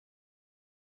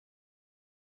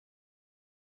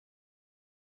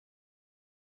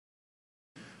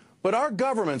But our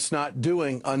government's not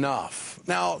doing enough.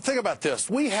 Now, think about this.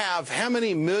 We have how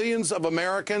many millions of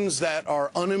Americans that are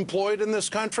unemployed in this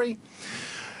country?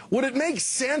 Would it make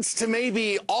sense to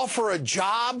maybe offer a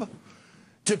job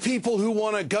to people who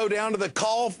want to go down to the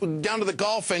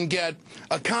Gulf and get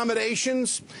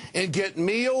accommodations and get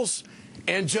meals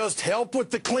and just help with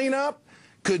the cleanup?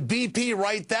 Could BP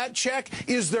write that check?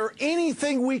 Is there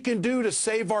anything we can do to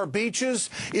save our beaches?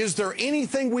 Is there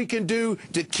anything we can do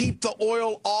to keep the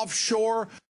oil offshore?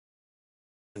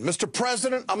 Mr.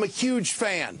 President, I'm a huge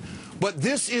fan, but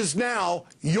this is now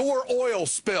your oil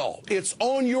spill. It's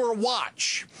on your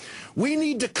watch. We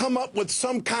need to come up with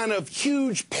some kind of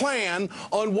huge plan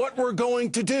on what we're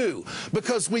going to do,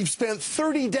 because we've spent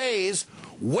 30 days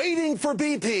waiting for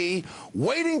BP,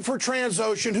 waiting for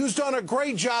Transocean, who's done a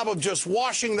great job of just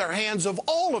washing their hands of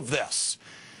all of this.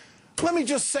 Let me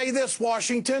just say this,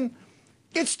 Washington.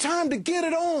 It's time to get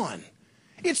it on.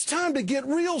 It's time to get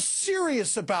real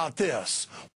serious about this.